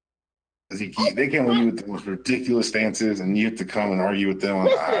 Because they came with you with the most ridiculous stances, and you have to come and argue with them.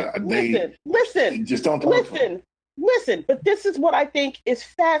 Listen, just don't talk to them. listen. But this is what I think is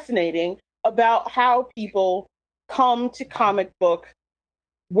fascinating about how people come to comic book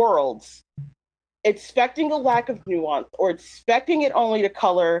worlds, expecting a lack of nuance or expecting it only to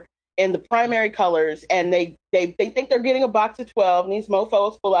color in the primary colors, and they think they're getting a box of 12, and these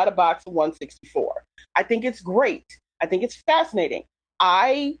mofos pull out a box of 164. I think it's great. I think it's fascinating.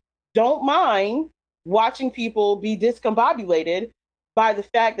 I don't mind watching people be discombobulated by the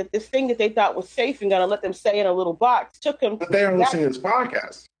fact that this thing that they thought was safe and going to let them stay in a little box took them. But they are listening to this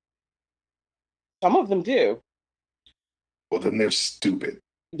podcast. Some of them do. Well, then they're stupid.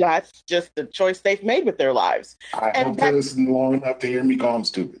 That's just the choice they've made with their lives. I hope they listen long enough to hear me call them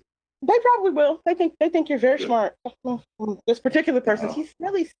stupid. They probably will. They think you're very smart. This particular person, he's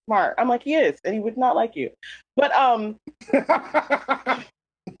really smart. I'm like, he is, and he would not like you. But no,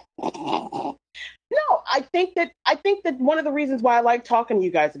 I think that one of the reasons why I like talking to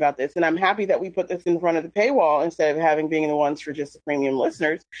you guys about this, and I'm happy that we put this in front of the paywall instead of having being the ones for just the premium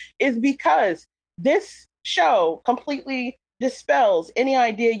listeners, is because this show completely dispels any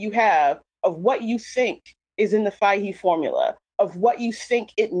idea you have of what you think is in the Faihi formula, of what you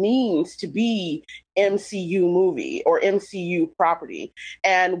think it means to be MCU movie or MCU property,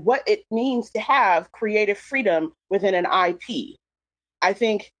 and what it means to have creative freedom within an IP. I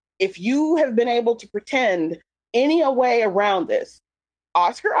think if you have been able to pretend any way around this,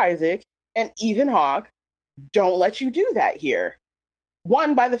 Oscar Isaac and Ethan Hawke don't let you do that here.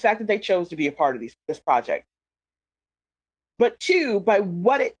 One, by the fact that they chose to be a part of this project. But two, by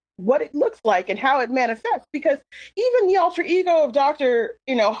what it looks like and how it manifests. Because even the alter ego of Dr.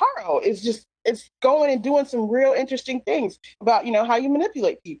 Harrow is just, it's going and doing some real interesting things about, how you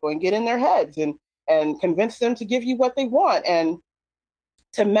manipulate people and get in their heads and convince them to give you what they want and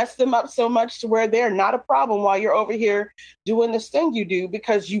to mess them up so much to where they're not a problem while you're over here doing this thing you do,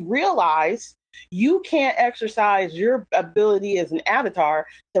 because you realize you can't exercise your ability as an avatar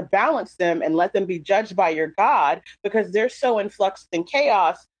to balance them and let them be judged by your God because they're so influxed in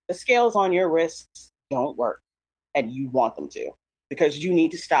chaos. The scales on your wrists don't work, and you want them to because you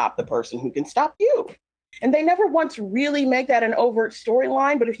need to stop the person who can stop you. And they never once really make that an overt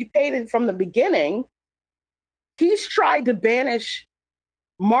storyline, but if you paid it from the beginning, he's tried to banish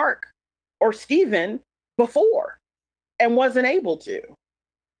Mark or Steven before and wasn't able to.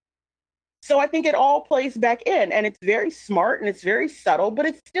 So I think it all plays back in, and it's very smart and it's very subtle, but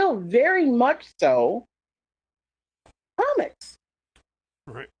it's still very much so comics.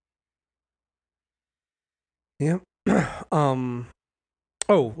 Right. Yeah.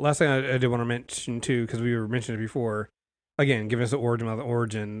 Oh, last thing I did want to mention too, because we were mentioning it before. Again, giving us the origin of the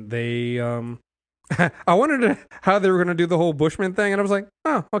origin. They I wondered how they were going to do the whole Bushman thing, and I was like,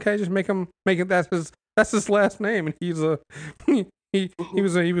 oh, okay, just make it that's his last name, and he's a he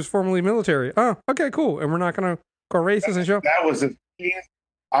was formerly military. Oh, okay, cool, and we're not going to go racist and show. That was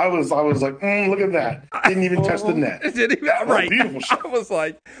I was like, look at that. Didn't even touch the net. It didn't even, That was a right. beautiful shot. I was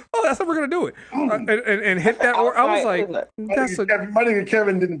like, oh, that's how we're gonna do it, Mm. and hit that. Or I was like, that's a My nigga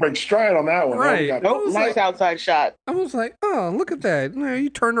Kevin didn't break stride on that one. Right. That Nope, was nice like- outside shot. I was like, oh, look at that. You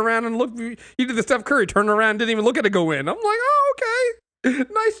turned around and looked. You did the Steph Curry, turned around, didn't even look at it go in. I'm like, oh, okay.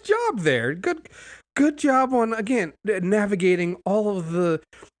 Nice job there. Good job on, again, navigating all of the,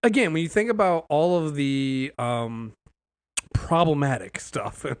 again, when you think about all of the problematic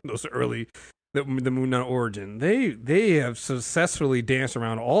stuff in those early, the Moon Knight origin, they have successfully danced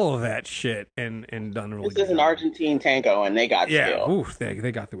around all of that shit and done a really This good is an job. Argentine tango, and they got Yeah, skill. oof,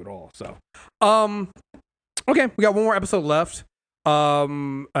 they got through it all. So, okay, we got one more episode left.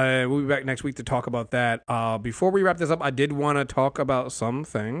 We'll be back next week to talk about that. Before we wrap this up, I did want to talk about some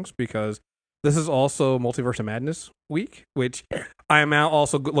things because this is also Multiverse of Madness week, which I am now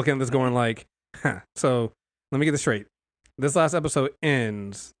also looking at this going like, so let me get this straight. This last episode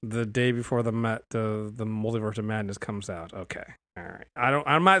ends the day before the Multiverse of Madness comes out. Okay, all right.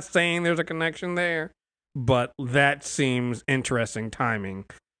 I'm not saying there's a connection there, but that seems interesting timing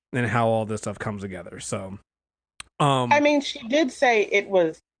and how all this stuff comes together. So, I mean, she did say it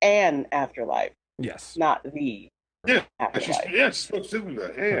was an afterlife, yes. not the Yeah. afterlife. She's supposed to do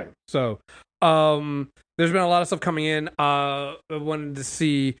that. Yeah. So, there's been a lot of stuff coming in. I wanted to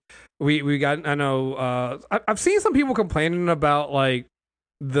see. We got. I know. I've seen some people complaining about like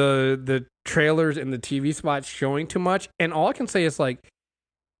the trailers and the TV spots showing too much, and all I can say is like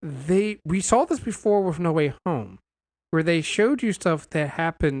we saw this before with No Way Home, where they showed you stuff that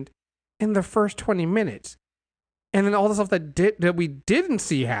happened in the first 20 minutes, and then all the stuff that we didn't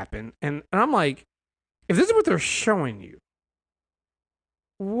see happen, and I'm like, if this is what they're showing you,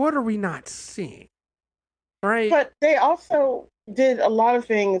 what are we not seeing? Right? But they also did a lot of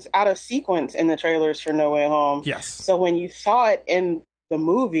things out of sequence in the trailers for No Way Home. Yes. So when you saw it in the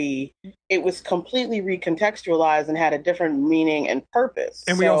movie, it was completely recontextualized and had a different meaning and purpose.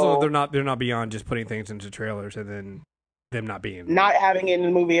 And we also they're not beyond just putting things into trailers and then them not being not having it in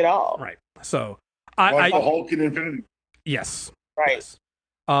the movie at all. right. So Like the Hulk in Infinity. yes. Right. Yes.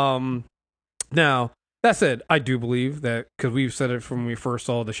 Now that said, I do believe that because we've said it from when we first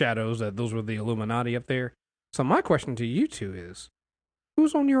saw the shadows that those were the Illuminati up there. So my question to you two is,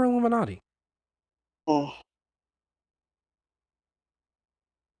 who's on your Illuminati? Mm.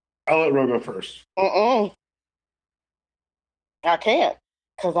 I'll let Ro go first. I can't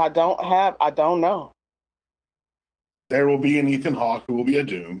because I don't know. There will be an Ethan Hawke who will be a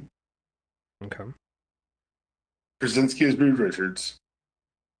Doom. Okay. Krasinski is Reed Richards.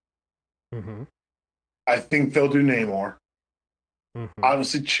 Mm-hmm. I think they'll do Namor. Mm-hmm.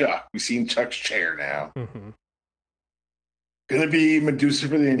 Obviously, Chuck. We've seen Chuck's chair now. Mm-hmm. Gonna be Medusa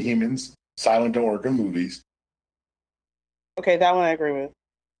for the Inhumans. Silent don't work in movies. Okay, that one I agree with.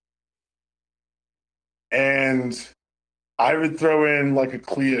 And I would throw in like a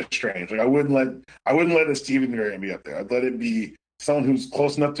Clea Strange. Like I wouldn't let a Stephen variant be up there. I'd let it be someone who's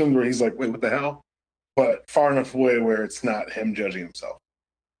close enough to him where he's like, wait, what the hell? But far enough away where it's not him judging himself.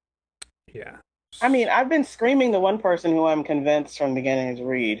 Yeah. I mean, I've been screaming the one person who I'm convinced from the beginning is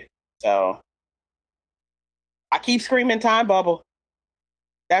Reed. So I keep screaming time bubble.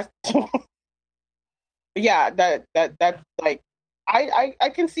 That's yeah, that like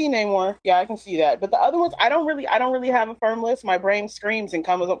I can see Namor. Yeah, I can see that. But the other ones I don't really have a firm list. My brain screams and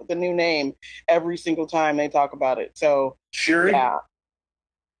comes up with a new name every single time they talk about it. So Shuri? yeah.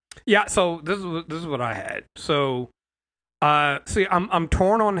 Yeah, so this is what I had. So see, I'm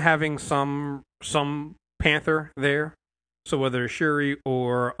torn on having some Panther there. So whether it's Shuri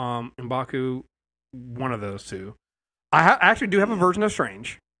or M'Baku, one of those two. I actually do have a version of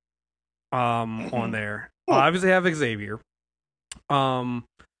Strange on there. I obviously have Xavier. I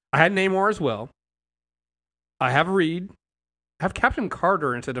had Namor as well. I have Reed. I have Captain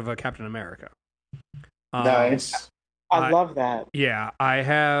Carter instead of a Captain America. Nice. I love that. Yeah, I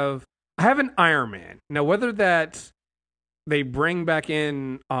have an Iron Man. Now whether that they bring back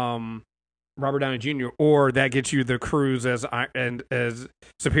in Robert Downey Jr. or that gets you the Cruise as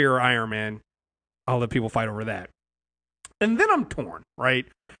superior Iron Man, I'll let people fight over that. And then I'm torn, right?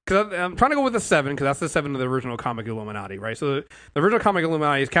 Because I'm trying to go with the 7, because that's the 7 of the original comic Illuminati, right? So the original comic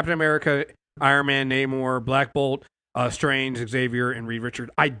Illuminati is Captain America, Iron Man, Namor, Black Bolt, Strange, Xavier, and Reed Richards.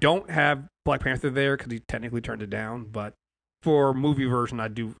 I don't have Black Panther there because he technically turned it down, but for movie version, I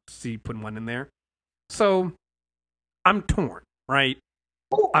do see putting one in there. So I'm torn, right?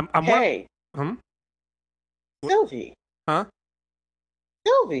 I'm hey. Sylvie. Huh?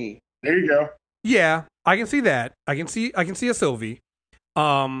 Sylvie. There you go. Yeah, I can see that. I can see a Sylvie.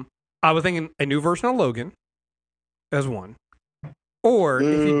 I was thinking a new version of Logan as one. Or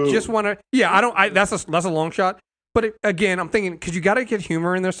if you Ooh. just want to, yeah, I don't. That's a long shot. But again, I'm thinking because you got to get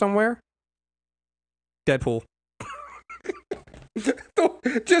humor in there somewhere. Deadpool.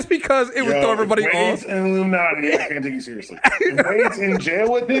 Just because it would throw everybody Wade's off. an Illuminati. I can't take you seriously. If Wade's in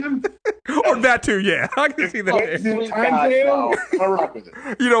jail with him, Or that too, yeah. I can see that. Wade's in Please, time God, jail, no. I rock with it.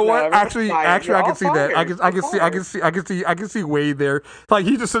 You know what? everyone's Actually, fired. You're I all can see that. I can see Wade there. Like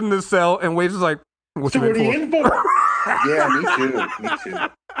he's just sitting in this cell, and Wade's just like, "What So you what are you in in for?" for? Yeah, me too.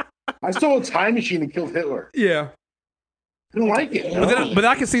 I stole a time machine and killed Hitler. Yeah, I don't like it. but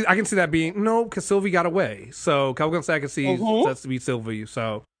I can see that being no, because Sylvie got away. So I was gonna say I can see that's to be Sylvie.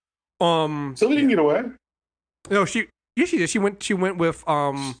 So, Sylvie didn't get away, no, she did. She went with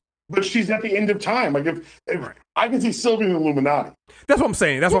but she's at the end of time. Like if I can see Sylvie in the Illuminati. That's what I'm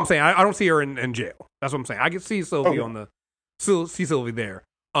saying. That's what I'm saying. I don't see her in jail. That's what I'm saying. I can see Sylvie Okay. see Sylvie there.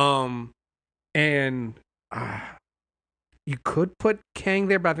 And you could put Kang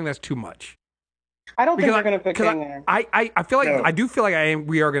there, but I think that's too much. I don't think Because they're going to put Kang there. I feel like No. I do feel like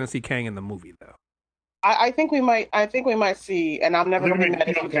we are going to see Kang in the movie though. I think we might. I think we might see, and I'm I never think going we to be mad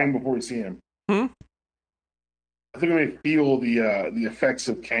may if feel you Kang don't. before we see him. Hmm? I think we may feel the effects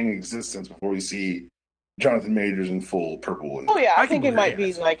of Kang's existence before we see Jonathan Majors in full purple. And Oh yeah, I I can think it believe might that,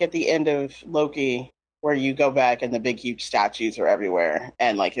 be like at the end of Loki, where you go back and the big huge statues are everywhere,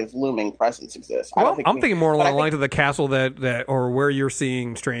 and like his looming presence exists. I Well, don't think I'm thinking more but along I the lines of the castle that or where you're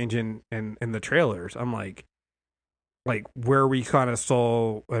seeing Strange in the trailers. I'm like where we kind of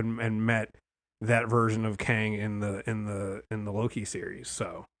saw and met that version of Kang in the Loki series.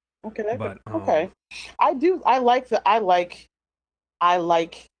 So, Okay, but okay. I do. I like the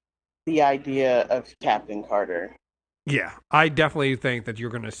idea of Captain Carter. yeah, I definitely think that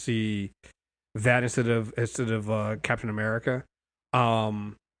you're going to see that instead of Captain America.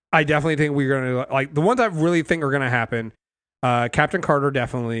 I definitely think we're going to like the ones I really think are going to happen. Captain Carter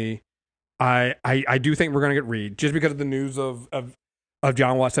definitely. I do think we're going to get Reed just because of the news of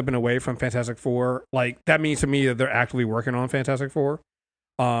John Watts stepping away from Fantastic Four. Like that means to me that they're actively working on Fantastic Four.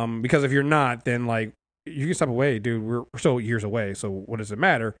 Because if you're not, then like you can step away, dude. We're still years away, so what does it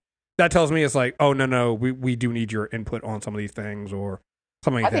matter? That tells me it's like, oh no, we do need your input on some of these things or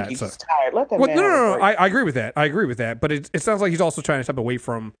something like I think that. he's So, just tired. Let that well, man. no. work. I agree with that. But it sounds like he's also trying to step away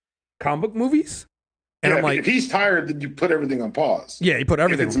from comic book movies. And yeah, I'm like, if he's tired, then you put everything on pause. yeah, he put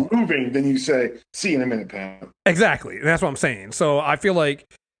everything. If it's moving, then you say, "See you in a minute, Pam." Exactly. And that's what I'm saying. So I feel like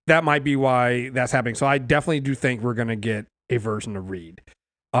that might be why that's happening. So I definitely do think we're going to get a version of Reed.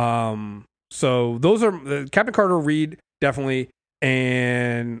 So those are Captain Carter, Reed, definitely,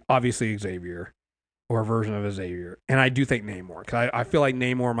 and obviously Xavier or a version of Xavier. And I do think Namor because I feel like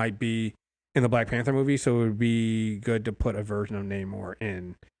Namor might be in the Black Panther movie. So it would be good to put a version of Namor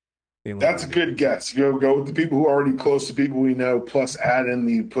in. That's a good guess. Go with the people who are already close to people we know, plus add in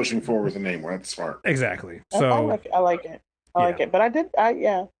the pushing forward with the name. That's smart. Exactly. I So like it. I like it. But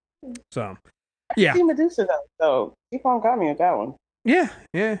yeah. so yeah. See Medusa though. So keep on got me with that one. Yeah,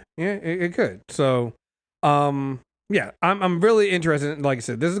 it could. So, yeah, I'm really interested. Like I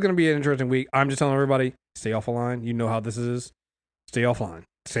said, this is going to be an interesting week. I'm just telling everybody, stay off the line. You know how this is. Stay offline.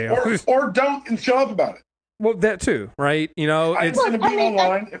 Stay off. Or don't and shut up about it. Well, that too, right? You know, I'm it's going to be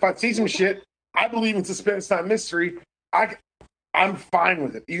online. If I see some shit, I believe in suspense, not mystery. I'm fine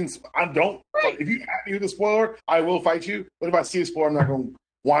with it. Even if you at me with a spoiler, I will fight you. But if I see a spoiler, I'm not going to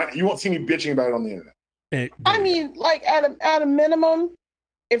want. You won't see me bitching about it on the internet. I mean, like at a minimum,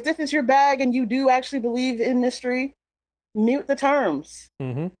 if this is your bag and you do actually believe in mystery, mute the terms.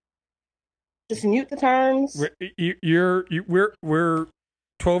 Mm-hmm. Just mute the terms. We're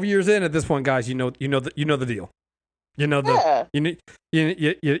 12 years in at this point, guys. You know the deal. You know the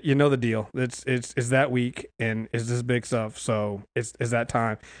you know the deal. It's that week and it's this big stuff. So it's that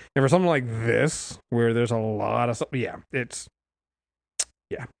time. And for something like this, where there's a lot of stuff, it's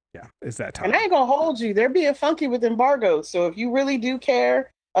that time. And I ain't gonna hold you. They're being funky with embargoes. So if you really do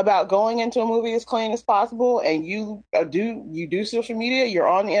care about going into a movie as clean as possible, and you do social media, you're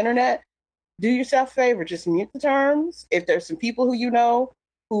on the internet, do yourself a favor. Just mute the terms. If there's some people who you know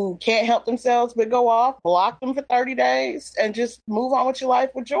who can't help themselves but go off, block them for 30 days, and just move on with your life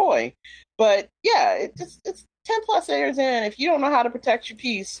with joy. But yeah, it's 10 plus years in. If you don't know how to protect your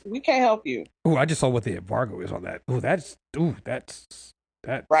peace, we can't help you. Oh, I just saw what the embargo is on that. That's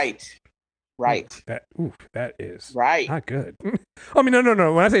Right. That is Right. not good. I mean,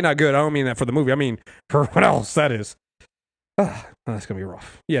 no. When I say not good, I don't mean that for the movie. I mean for what else that is. That's gonna be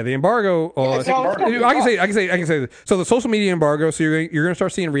rough. Yeah, the embargo. I can say this. So the social media embargo. So you're gonna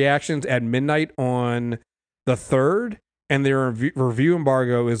start seeing reactions at midnight on the 3rd, and their review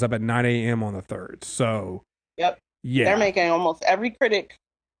embargo is up at 9 a.m. on the 3rd. So yep. Yeah. They're making almost every critic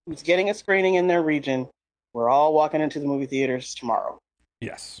who's getting a screening in their region. We're all walking into the movie theaters tomorrow.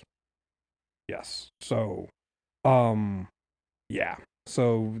 Yes. So, yeah.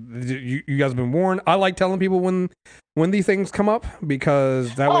 So you guys have been warned. I like telling people when these things come up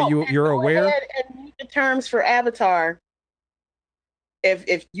because that way you're go aware. ahead and meet the terms for Avatar.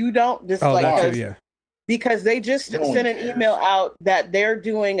 If you don't, just because they just sent an email out that they're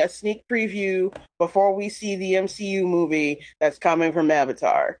doing a sneak preview before we see the MCU movie that's coming from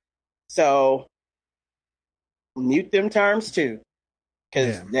Avatar. So mute them terms too,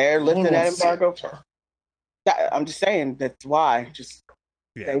 because they're lifting that embargo. I'm just saying that's why. Just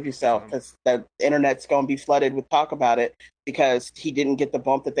save yourself, because the internet's going to be flooded with talk about it because he didn't get the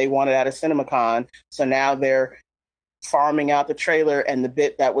bump that they wanted out of CinemaCon. So now they're farming out the trailer, and the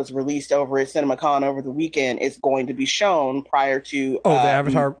bit that was released over at CinemaCon over the weekend is going to be shown prior to the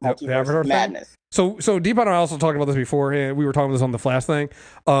Avatar Madness. Thing? So Deep and I also talked about this before, and we were talking about this on the Flash thing.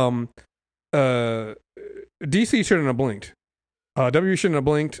 DC shouldn't have blinked. W shouldn't have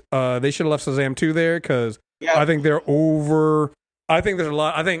blinked. They should have left Shazam 2 there because I think they're over. I think there's a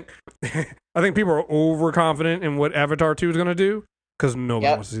lot. I think people are overconfident in what Avatar 2 is going to do because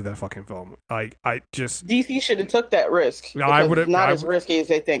nobody wants to see that fucking film. I just DC should have took that risk. I would have not as risky as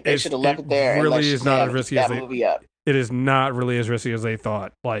they think. They should have left it there. Really and is not as risky as they. Movie up. It is not really as risky as they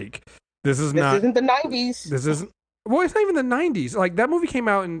thought. Like this isn't the 90s. This isn't. Well, it's not even the 90s. Like that movie came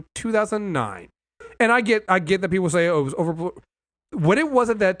out in 2009, and I get that people say it was over. What it was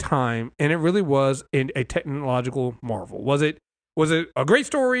at that time, and it really was a technological marvel. Was it a great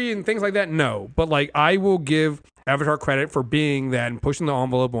story and things like that? No, but like I will give Avatar credit for being that and pushing the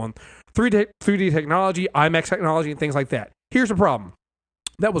envelope on 3D technology, IMAX technology, and things like that. Here's the problem.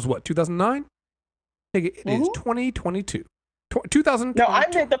 That was what, 2009? It is 2022. 2000. No, I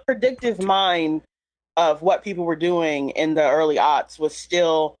meant the predictive mind of what people were doing in the early aughts was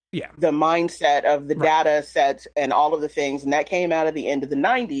still the mindset of the data sets and all of the things, and that came out of the end of the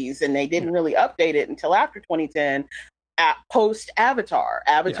 90s, and they didn't really update it until after 2010. Post Avatar.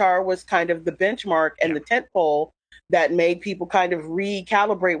 Avatar was kind of the benchmark and the tentpole that made people kind of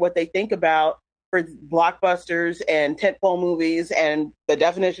recalibrate what they think about for blockbusters and tentpole movies and the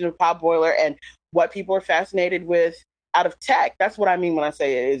definition of pop boiler and what people are fascinated with out of tech. That's what I mean when I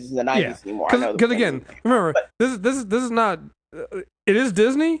say it is the 90s anymore. Because again, remember, this is not. It is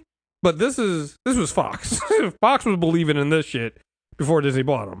Disney, but this was Fox. Fox was believing in this shit before Disney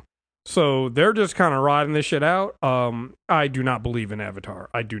bought them. So they're just kind of riding this shit out. I do not believe in Avatar.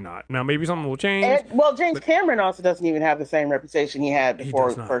 I do not. Now maybe something will change. James Cameron also doesn't even have the same reputation he had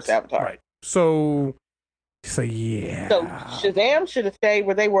before the first Avatar. Right. So yeah. So Shazam should have stayed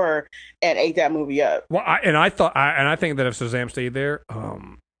where they were and ate that movie up. Well, I think that if Shazam stayed there,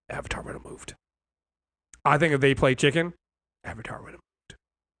 Avatar would have moved. I think if they played chicken, Avatar would have moved.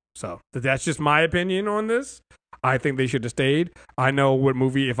 So that's just my opinion on this. I think they should have stayed. I know what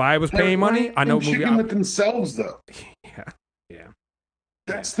movie. If I was paying money, I know what movie. Chicken with themselves, though. Yeah.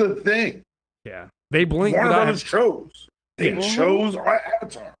 That's the thing. Yeah, they blinked. Warner Brothers chose. They chose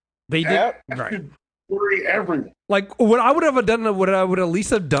Avatar. They did. Right. Worry everyone. Like what I would have done, what I would at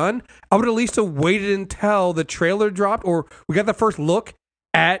least have done, I would at least have waited until the trailer dropped or we got the first look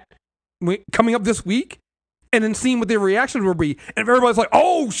at coming up this week, and then seeing what their reactions would be. And if everybody's like,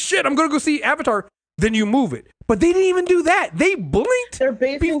 "Oh shit, I'm gonna go see Avatar," then you move it. But they didn't even do that. They blinked. They're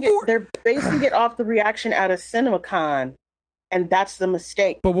basing it off the reaction out of CinemaCon, and that's the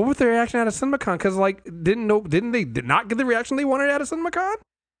mistake. But what was the reaction out of CinemaCon? Because like, did not get the reaction they wanted out of CinemaCon?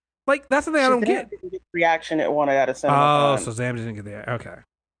 Like that's the thing I don't get. Didn't get the reaction it wanted out of CinemaCon. Oh, so Shazam didn't get that. Okay,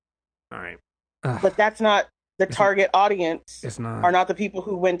 all right. But that's not the target audience. It's not. Are not the people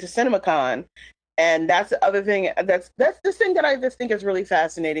who went to CinemaCon. And that's the other thing. That's this thing that I just think is really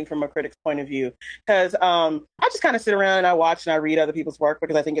fascinating from a critic's point of view. Because I just kind of sit around and I watch and I read other people's work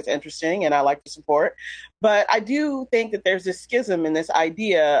because I think it's interesting and I like to support. But I do think that there's this schism in this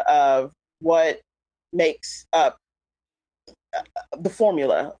idea of what makes up the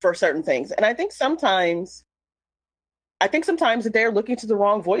formula for certain things. And I think sometimes that they're looking to the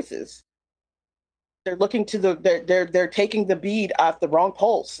wrong voices. They're looking to they're taking the bead off the wrong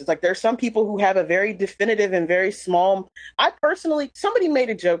pulse. It's like there's some people who have a very definitive and very small. Somebody made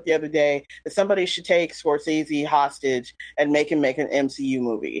a joke the other day that somebody should take Scorsese hostage and make him make an MCU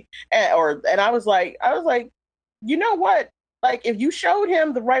movie. And I was like, you know what? Like if you showed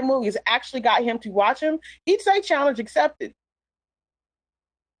him the right movies, actually got him to watch him, he'd say challenge accepted.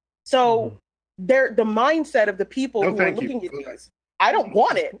 So they're the mindset of the people who are looking at this. I don't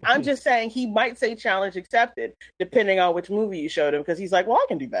want it. I'm just saying he might say challenge accepted, depending on which movie you showed him, because he's like, well, I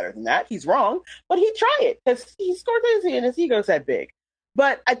can do better than that. He's wrong, but he'd try it because he's Scorsese and his ego's that big.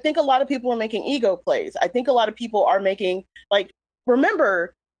 But I think a lot of people are making ego plays. I think a lot of people are making, like,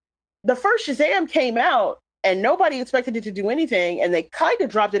 remember, the first Shazam came out and nobody expected it to do anything, and they kind of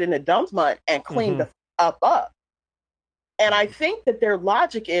dropped it in a dump mutt and cleaned the up. And I think that their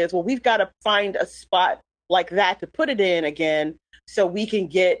logic is, well, we've got to find a spot like that to put it in again so we can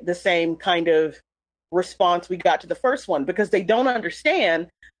get the same kind of response we got to the first one, because they don't understand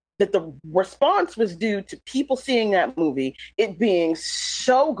that the response was due to people seeing that movie, it being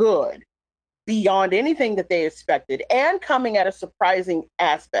so good beyond anything that they expected, and coming at a surprising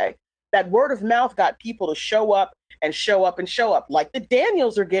aspect. That word of mouth got people to show up and show up and show up, like the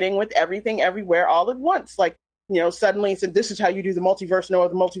Daniels are getting with Everything Everywhere All at Once. Like, suddenly said, this is how you do the multiverse. No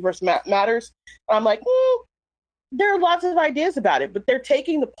other multiverse matters. I'm like, there are lots of ideas about it, but they're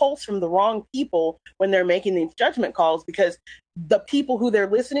taking the pulse from the wrong people when they're making these judgment calls, because the people who they're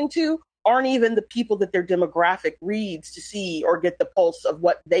listening to aren't even the people that their demographic reads to see or get the pulse of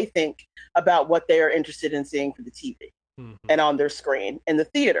what they think about what they are interested in seeing for the TV and on their screen in the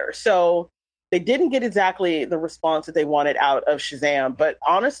theater. So they didn't get exactly the response that they wanted out of Shazam. But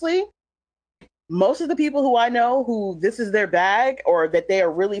honestly, most of the people who I know who this is their bag, or that they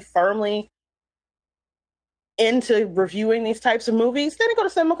are really firmly into reviewing these types of movies, they didn't go to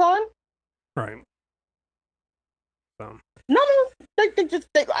CinemaCon. Right. So. No, they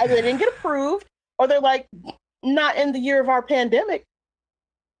either they didn't get approved, or they're like, not in the year of our pandemic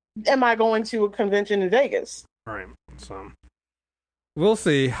am I going to a convention in Vegas. Right. So we'll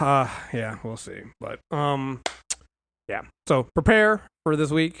see. Yeah, we'll see. But yeah. So prepare for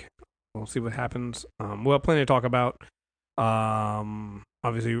this week. We'll see what happens. We'll have plenty to talk about.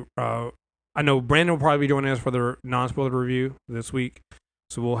 Obviously, I know Brandon will probably be joining us for the non-spoiler review this week.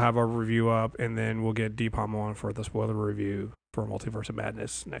 So we'll have our review up, and then we'll get Deepam on for the spoiler review for Multiverse of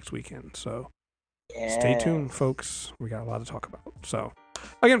Madness next weekend. So stay tuned, folks. We got a lot to talk about. So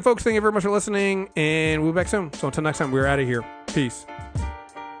again, folks, thank you very much for listening, and we'll be back soon. So until next time, we're out of here. Peace.